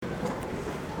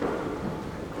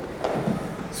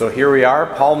So here we are,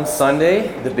 Palm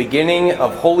Sunday, the beginning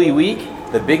of Holy Week,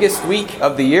 the biggest week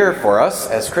of the year for us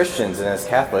as Christians and as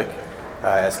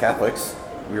Catholics.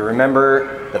 We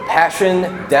remember the passion,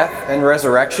 death, and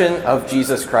resurrection of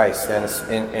Jesus Christ,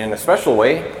 and in a special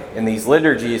way in these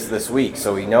liturgies this week.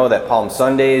 So we know that Palm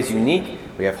Sunday is unique.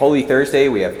 We have Holy Thursday,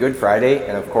 we have Good Friday,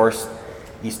 and of course,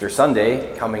 Easter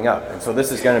Sunday coming up. And so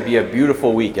this is going to be a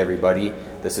beautiful week, everybody.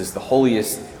 This is the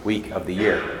holiest week of the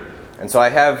year. And so I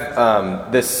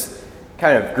have this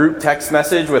kind of group text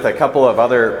message with a couple of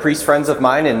other priest friends of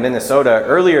mine in Minnesota.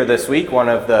 Earlier this week, one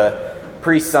of the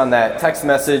priests on that text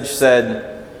message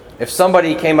said, if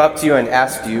somebody came up to you and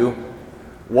asked you,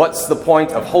 what's the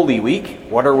point of Holy Week?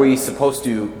 What are we supposed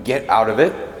to get out of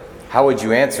it? How would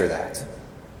you answer that?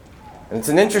 And it's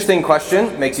an interesting question.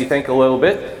 It makes you think a little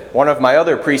bit. One of my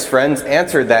other priest friends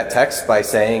answered that text by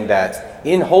saying that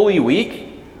in Holy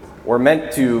Week, we're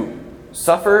meant to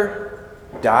suffer,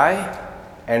 die,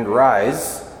 and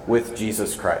rise with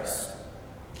Jesus Christ.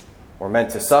 We're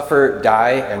meant to suffer,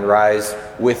 die, and rise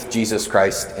with Jesus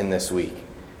Christ in this week.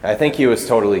 I think he was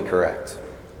totally correct.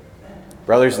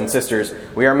 Brothers and sisters,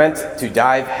 we are meant to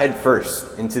dive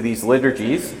headfirst into these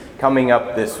liturgies coming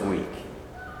up this week.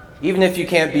 Even if you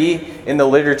can't be in the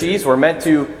liturgies, we're meant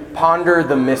to ponder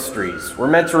the mysteries. We're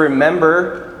meant to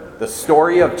remember the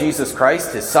story of Jesus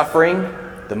Christ, his suffering,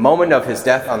 the moment of his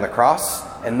death on the cross,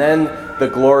 and then the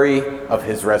glory of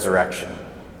his resurrection.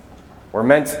 We're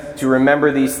meant to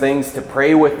remember these things, to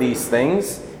pray with these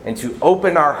things, and to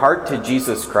open our heart to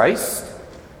Jesus Christ,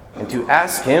 and to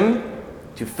ask him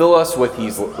to fill us with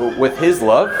his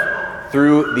love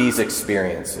through these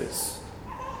experiences.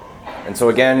 And so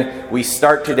again, we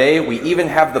start today, we even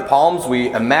have the palms,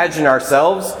 we imagine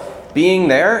ourselves being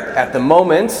there at the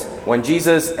moment when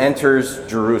Jesus enters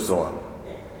Jerusalem.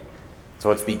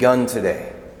 So it's begun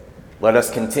today. Let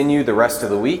us continue the rest of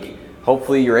the week.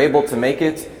 Hopefully you're able to make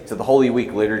it to the Holy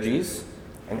Week liturgies.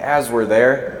 And as we're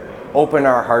there, open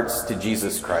our hearts to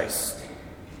Jesus Christ,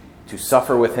 to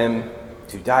suffer with him,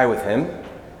 to die with him,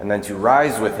 and then to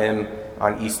rise with him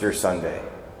on Easter Sunday.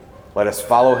 Let us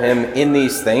follow him in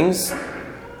these things.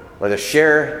 Let us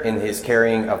share in his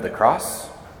carrying of the cross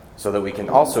so that we can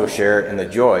also share in the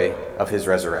joy of his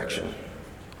resurrection.